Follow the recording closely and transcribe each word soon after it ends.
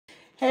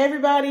Hey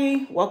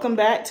everybody, welcome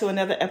back to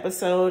another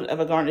episode of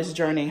A Gardener's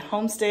Journey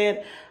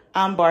Homestead.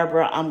 I'm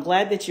Barbara. I'm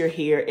glad that you're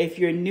here. If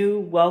you're new,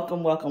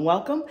 welcome, welcome,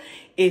 welcome.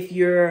 If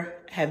you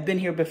have been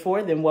here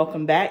before, then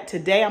welcome back.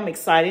 Today I'm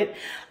excited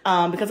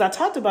because I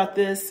talked about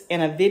this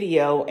in a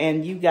video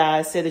and you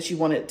guys said that you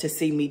wanted to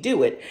see me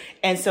do it.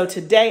 And so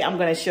today I'm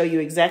going to show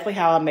you exactly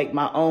how I make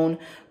my own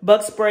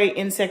bug spray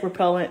insect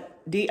repellent,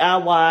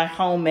 DIY,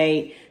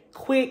 homemade,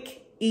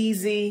 quick,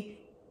 easy.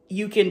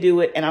 You can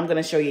do it, and I'm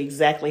gonna show you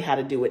exactly how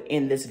to do it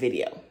in this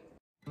video.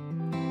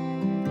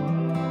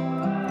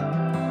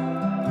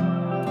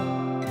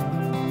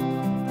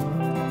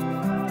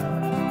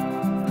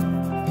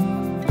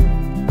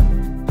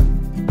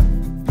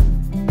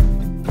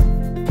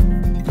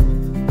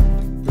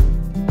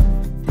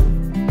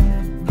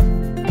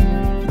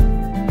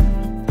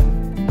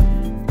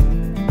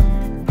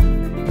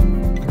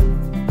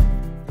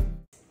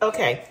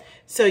 Okay.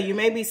 So you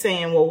may be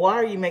saying, well, why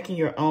are you making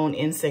your own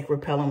insect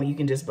repellent when you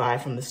can just buy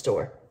it from the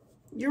store?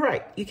 You're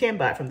right, you can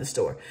buy it from the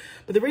store.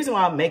 But the reason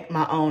why I make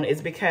my own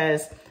is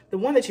because the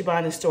one that you buy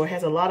in the store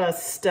has a lot of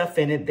stuff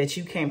in it that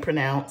you can't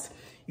pronounce.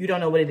 You don't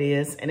know what it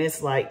is, and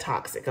it's like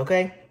toxic,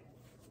 okay?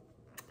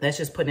 That's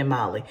just putting it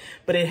mildly.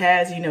 But it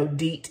has, you know,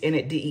 DEET in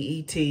it,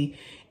 D-E-E-T,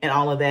 and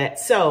all of that.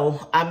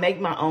 So I make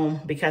my own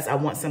because I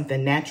want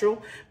something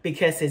natural,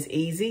 because it's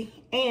easy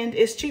and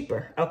it's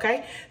cheaper,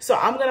 okay? So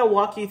I'm gonna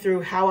walk you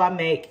through how I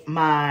make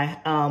my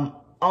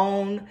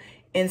own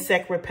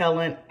insect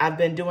repellent. I've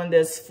been doing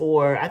this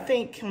for, I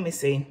think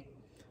this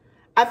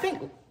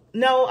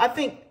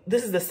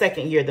is the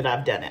second year that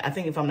I've done it. I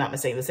think if I'm not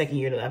mistaken, the second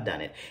year that I've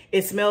done it.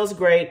 It smells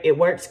great, it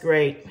works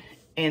great.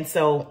 And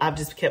so I've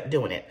just kept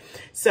doing it.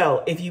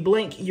 So if you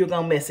blink, you're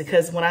gonna miss it,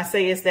 because when I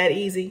say it's that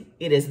easy,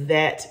 it is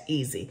that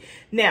easy.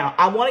 Now,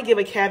 I wanna give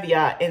a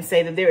caveat and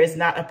say that there is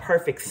not a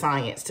perfect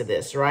science to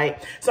this, right?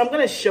 So I'm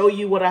gonna show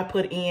you what I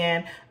put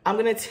in. I'm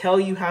gonna tell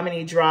you how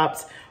many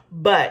drops,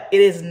 but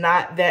it is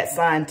not that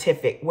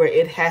scientific where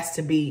it has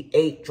to be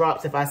 8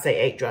 drops. If I say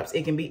 8 drops,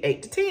 it can be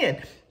 8 to 10,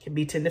 it can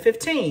be 10 to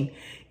 15.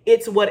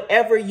 It's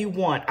whatever you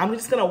want. I'm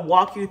just gonna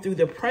walk you through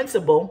the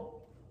principle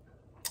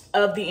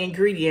of the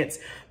ingredients,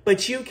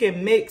 but you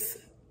can mix,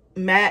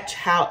 match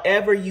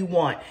however you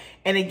want.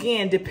 And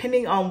again,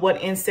 depending on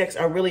what insects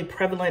are really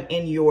prevalent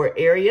in your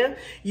area,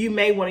 you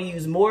may want to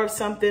use more of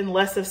something,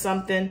 less of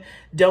something.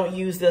 Don't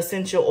use the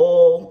essential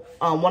oil,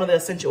 one of the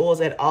essential oils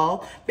at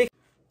all.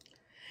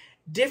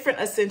 Different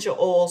essential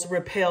oils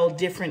repel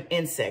different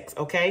insects,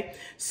 okay?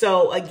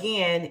 So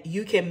again,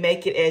 you can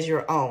make it as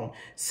your own.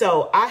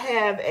 So I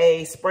have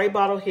a spray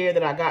bottle here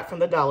that I got from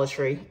the Dollar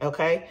Tree,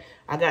 okay?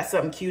 I got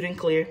something cute and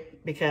clear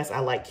because I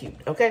like cute,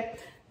 okay?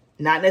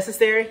 Not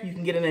necessary. You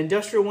can get an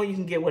industrial one. You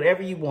can get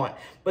whatever you want.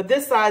 But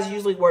this size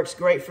usually works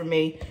great for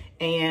me.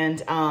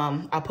 And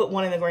I put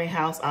one in the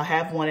greenhouse. I'll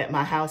have one at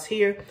my house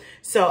here.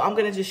 So I'm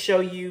going to just show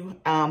you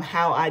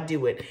how I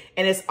do it.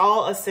 And it's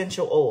all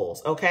essential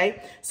oils,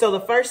 okay? So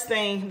the first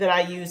thing that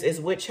I use is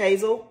witch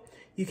hazel.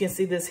 You can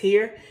see this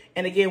here.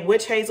 And again,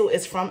 witch hazel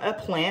is from a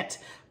plant.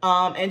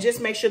 And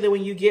just make sure that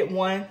when you get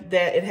one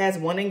that it has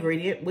one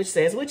ingredient which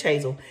says witch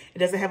hazel. It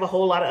doesn't have a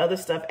whole lot of other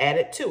stuff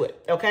added to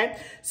it, okay?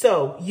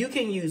 So you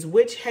can use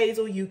witch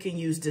hazel, you can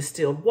use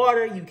distilled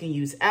water, you can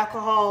use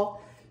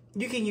alcohol,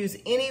 you can use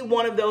any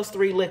one of those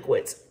 3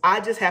 liquids. I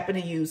just happen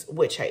to use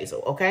witch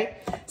hazel, okay?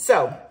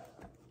 So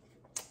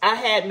I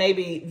had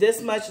maybe this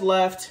much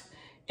left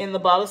in the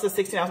bottle. It's a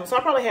 16 ounce. So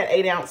I probably had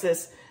 8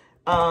 ounces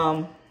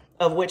of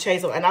witch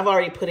hazel, and I've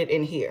already put it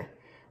in here,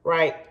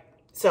 right?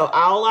 So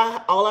all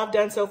I've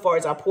done so far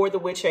is I poured the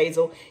witch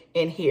hazel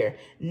in here.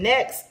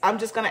 Next, I'm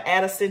just going to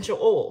add essential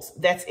oils.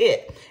 That's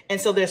it. And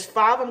so there's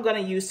 5 I'm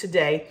going to use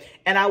today.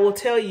 And I will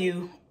tell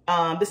you,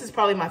 this is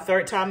probably my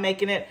 3rd time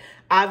making it.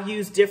 I've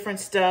used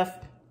different stuff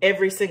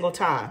every single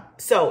time.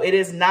 So it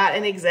is not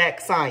an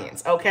exact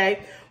science,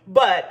 okay?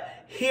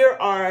 But here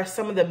are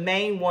some of the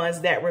main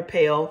ones that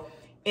repel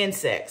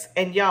insects.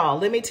 And y'all,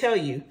 let me tell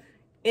you,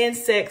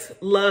 insects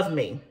love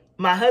me.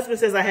 My husband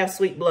says I have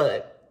sweet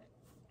blood.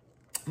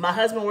 My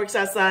husband works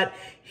outside.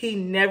 He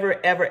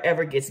never, ever,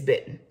 ever gets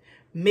bitten.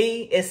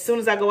 Me, as soon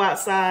as I go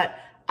outside,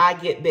 I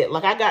get bit.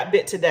 Like I got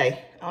bit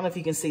today. I don't know if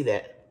you can see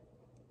that.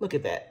 Look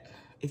at that,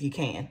 if you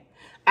can.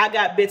 I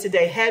got bit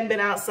today. Hadn't been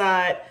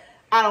outside,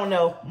 I don't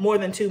know, more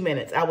than 2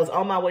 minutes. I was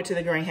on my way to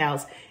the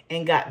greenhouse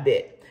and got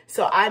bit.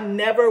 So I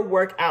never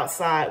work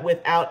outside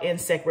without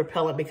insect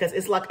repellent because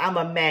it's like I'm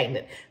a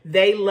magnet.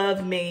 They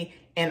love me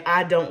and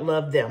I don't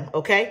love them,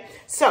 okay?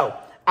 So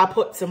I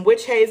put some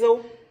witch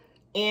hazel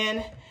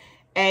in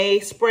a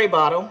spray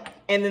bottle.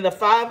 And then the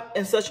 5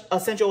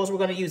 essential oils we're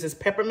going to use is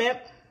peppermint.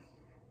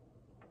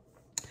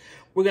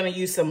 We're going to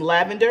use some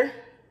lavender.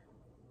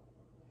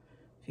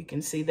 If you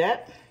can see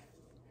that.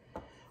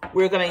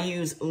 We're going to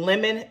use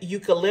lemon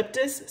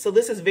eucalyptus. So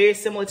this is very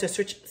similar to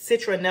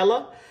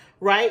citronella,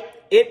 right?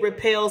 It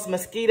repels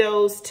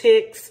mosquitoes,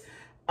 ticks,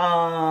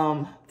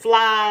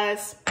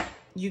 flies.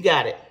 You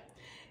got it.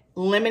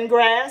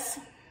 Lemongrass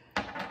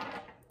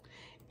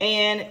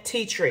and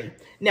tea tree.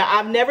 Now,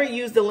 I've never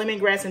used the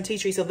lemongrass and tea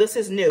tree, so this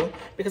is new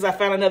because I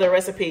found another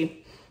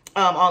recipe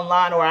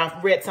online, or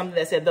I've read something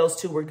that said those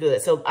two were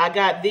good. So I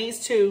got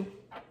these two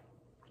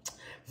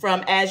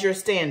from Azure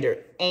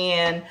Standard.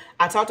 And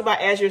I talked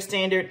about Azure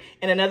Standard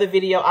in another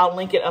video. I'll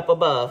link it up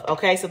above.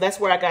 Okay, so that's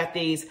where I got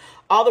these.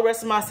 All the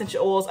rest of my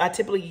essential oils I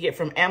typically get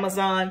from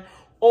Amazon,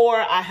 or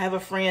I have a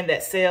friend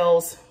that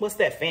sells, what's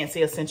that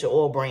fancy essential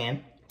oil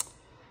brand?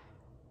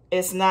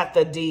 It's not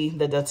the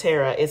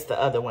doTERRA, it's the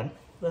other one.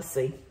 Let's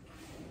see.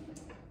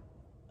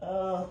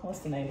 What's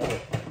the name of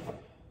it?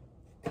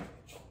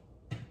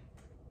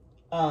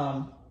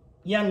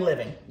 Young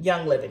Living.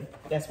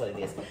 That's what it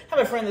is. I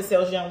have a friend that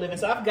sells Young Living,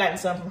 so I've gotten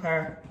some from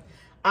her.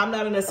 I'm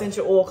not an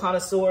essential oil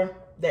connoisseur.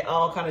 They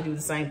all kind of do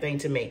the same thing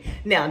to me.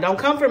 Now, don't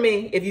come for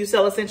me if you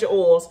sell essential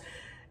oils,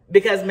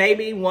 because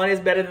maybe one is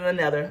better than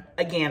another.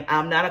 Again,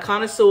 I'm not a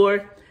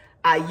connoisseur.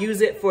 I use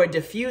it for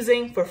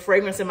diffusing, for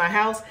fragrance in my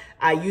house.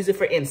 I use it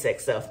for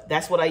insect stuff.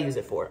 That's what I use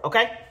it for,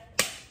 okay?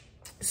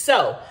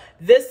 So,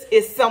 this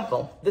is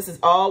simple. This is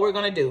all we're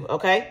gonna do,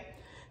 okay?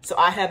 So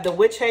I have the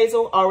witch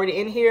hazel already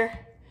in here.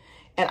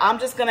 And I'm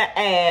just gonna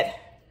add,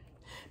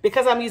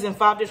 because I'm using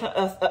five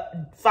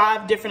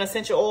different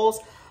essential oils,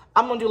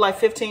 I'm gonna do like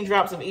 15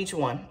 drops of each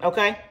one,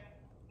 okay?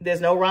 There's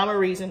no rhyme or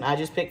reason, I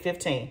just picked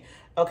 15,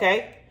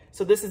 okay?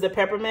 So this is the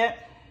peppermint.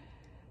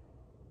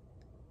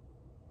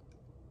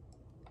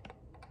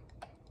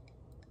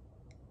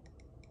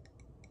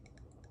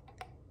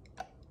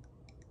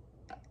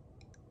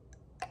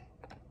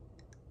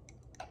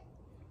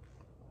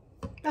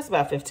 That's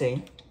about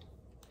 15.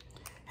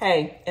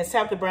 Hey, as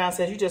Tabitha Brown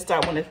says, you just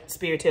stop when the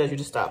spirit tells you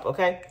to stop,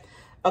 okay?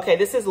 Okay,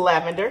 this is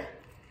lavender.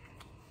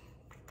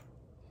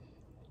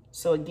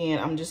 So again,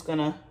 I'm just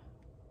gonna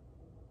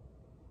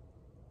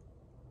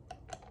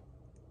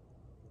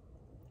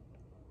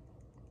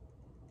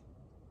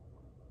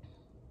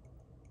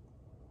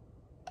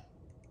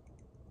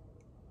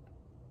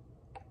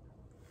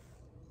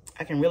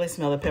I can really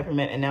smell the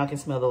peppermint, and now I can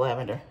smell the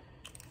lavender.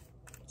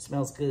 It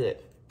smells good.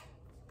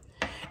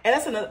 And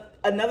that's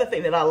another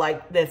thing that I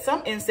like, that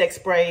some insect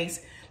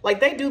sprays, like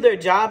they do their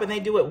job and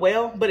they do it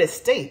well, but it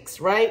stinks,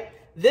 right?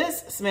 This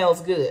smells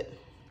good.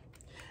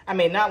 I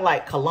mean, not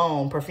like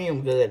cologne,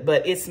 perfume good,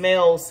 but it just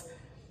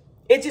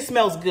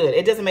smells good.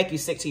 It doesn't make you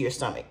sick to your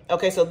stomach.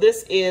 Okay, so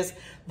this is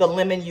the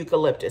lemon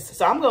eucalyptus.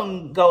 So I'm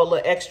going to go a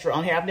little extra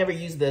on here. I've never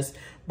used this,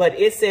 but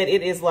it said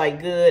it is like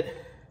good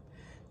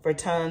for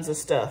tons of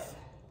stuff,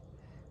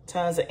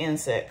 tons of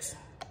insects.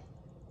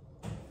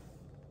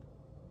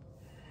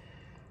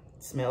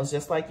 Smells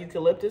just like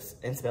eucalyptus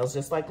and smells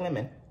just like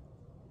lemon.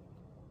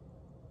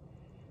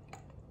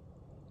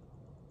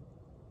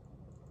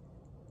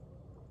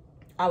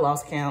 I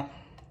lost count.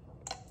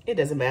 It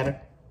doesn't matter.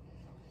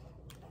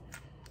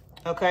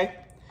 Okay.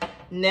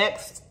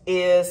 Next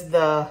is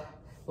the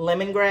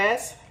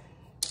lemongrass.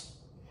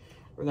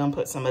 We're going to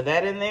put some of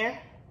that in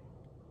there.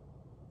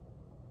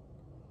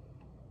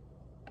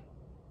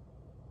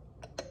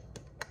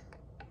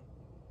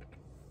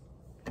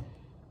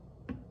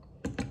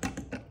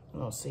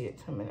 I don't see it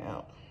coming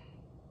out.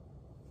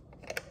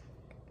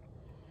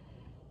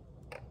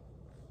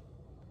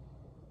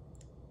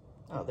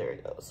 Oh, there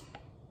it goes.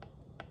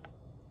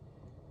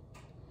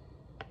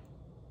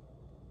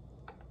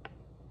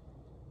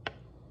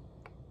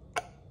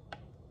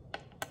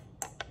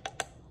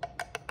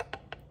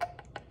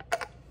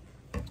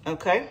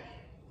 Okay.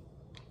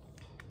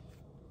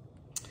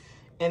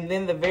 And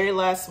then the very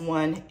last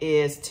one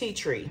is tea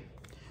tree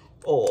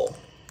oil.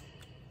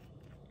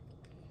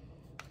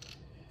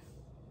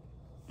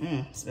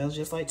 Smells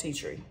just like tea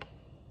tree.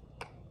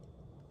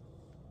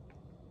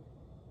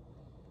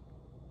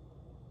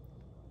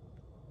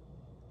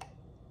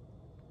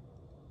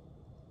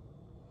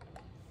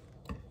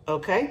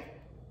 Okay,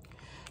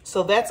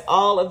 so that's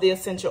all of the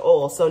essential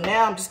oil. So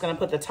now I'm just going to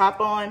put the top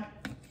on,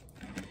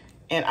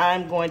 and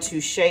I'm going to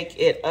shake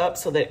it up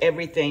so that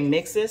everything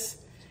mixes.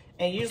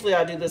 And usually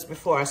I'll do this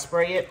before I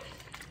spray it.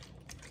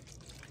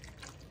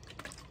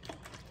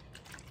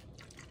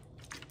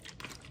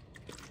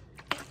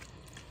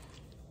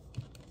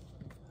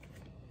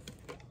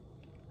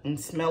 And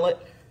smell it.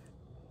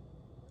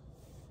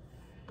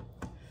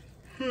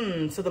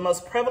 So the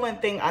most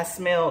prevalent thing I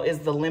smell is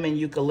the lemon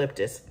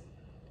eucalyptus,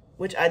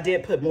 which I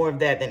did put more of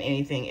that than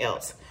anything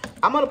else.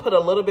 I'm gonna put a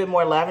little bit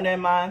more lavender in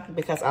mine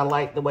because I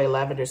like the way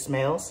lavender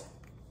smells.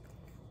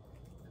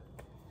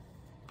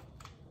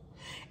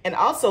 And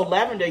also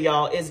lavender,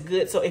 y'all, is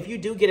good. So if you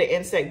do get an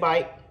insect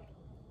bite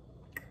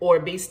or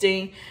a bee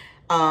sting,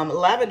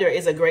 lavender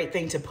is a great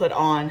thing to put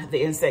on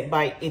the insect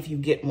bite if you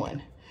get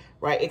one.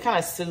 Right, it kind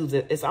of soothes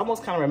it. It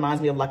almost kind of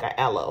reminds me of like an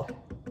aloe.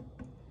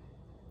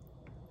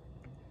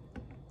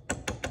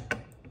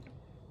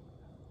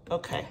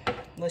 Okay,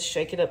 let's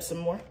shake it up some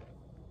more.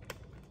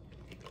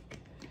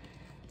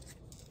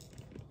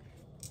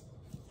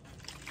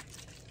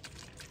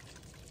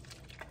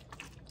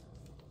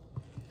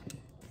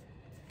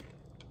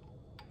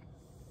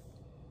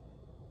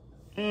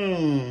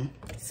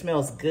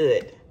 Smells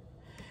good.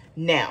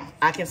 Now,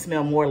 I can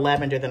smell more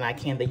lavender than I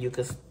can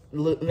the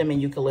lemon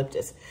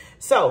eucalyptus.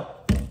 So,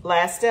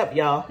 last step,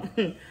 y'all.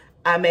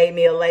 I made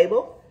me a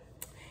label,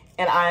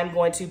 and I'm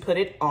going to put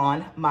it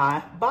on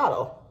my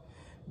bottle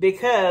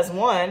because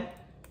one,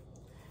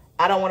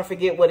 I don't want to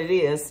forget what it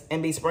is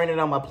and be spraying it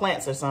on my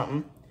plants or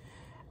something.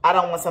 I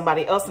don't want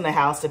somebody else in the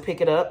house to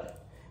pick it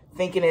up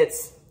thinking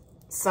it's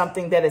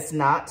something that it's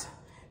not.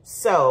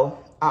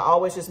 So I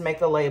always just make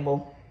a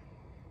label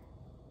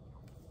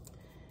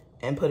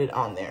and put it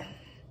on there.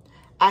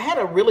 I had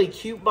a really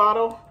cute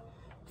bottle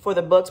for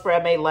the bug spray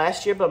I made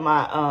last year, but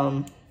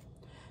my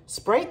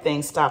spray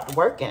thing stopped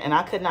working and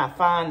I could not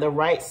find the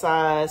right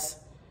size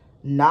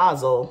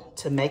nozzle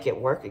to make it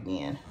work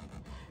again.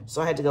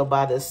 So I had to go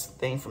buy this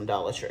thing from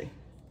Dollar Tree.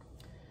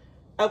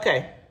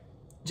 Okay,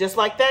 just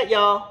like that,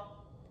 y'all.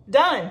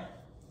 Done.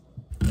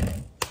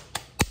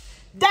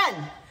 Done.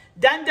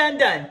 Done, done,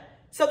 done.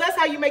 So that's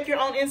how you make your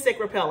own insect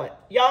repellent.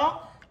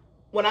 Y'all,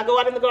 when I go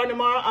out in the garden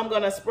tomorrow, I'm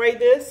going to spray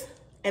this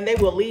and they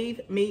will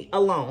leave me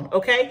alone,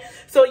 okay?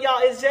 So y'all,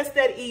 it's just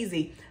that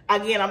easy.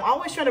 Again, I'm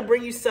always trying to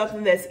bring you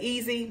something that's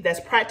easy, that's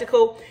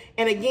practical.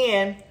 And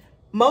again,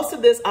 most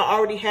of this I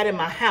already had in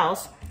my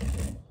house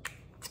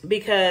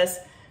because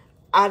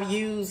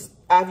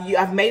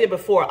I've made it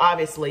before,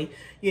 obviously,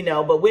 you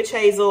know, but witch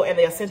hazel and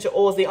the essential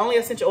oils, the only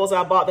essential oils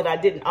I bought that I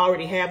didn't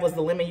already have was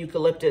the lemon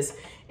eucalyptus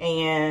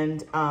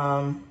and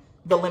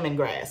the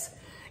lemongrass.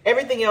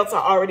 Everything else I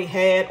already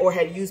had or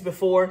had used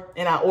before,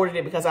 and I ordered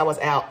it because I was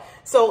out.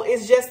 So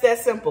it's just that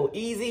simple,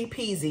 easy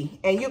peasy.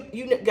 And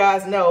you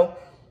guys know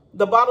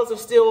the bottles are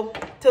still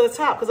to the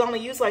top because I only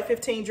used like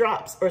 15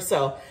 drops or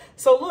so.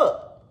 So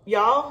look,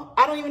 y'all,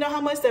 I don't even know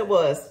how much that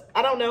was.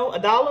 I don't know,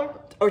 $1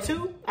 or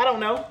 $2, I don't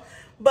know.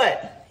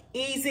 But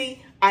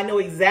easy, I know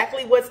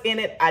exactly what's in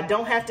it. I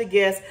don't have to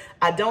guess.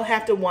 I don't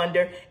have to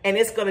wonder. And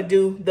it's going to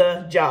do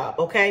the job,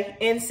 okay?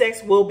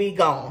 Insects will be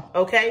gone,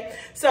 okay?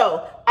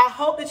 So I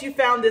hope that you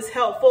found this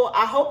helpful.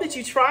 I hope that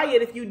you try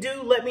it. If you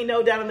do, let me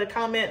know down in the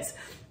comments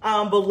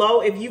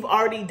below. If you've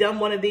already done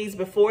one of these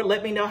before,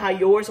 let me know how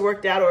yours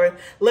worked out, or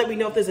let me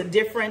know if there's a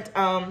different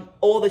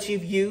oil that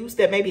you've used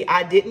that maybe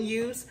I didn't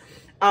use.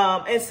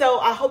 And so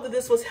I hope that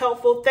this was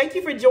helpful. Thank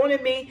you for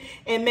joining me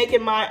and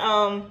making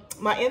my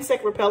my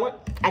insect repellent.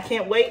 I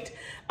can't wait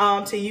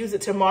to use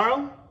it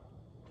tomorrow,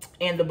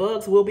 and the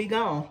bugs will be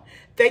gone.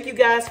 Thank you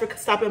guys for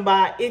stopping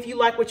by. If you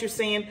like what you're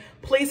seeing,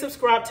 please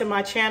subscribe to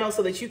my channel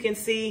so that you can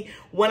see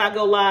when I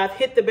go live.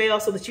 Hit the bell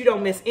so that you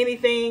don't miss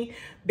anything,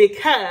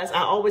 because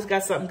I always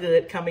got something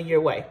good coming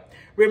your way.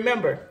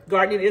 Remember,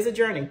 gardening is a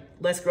journey.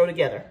 Let's grow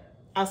together.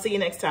 I'll see you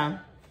next time.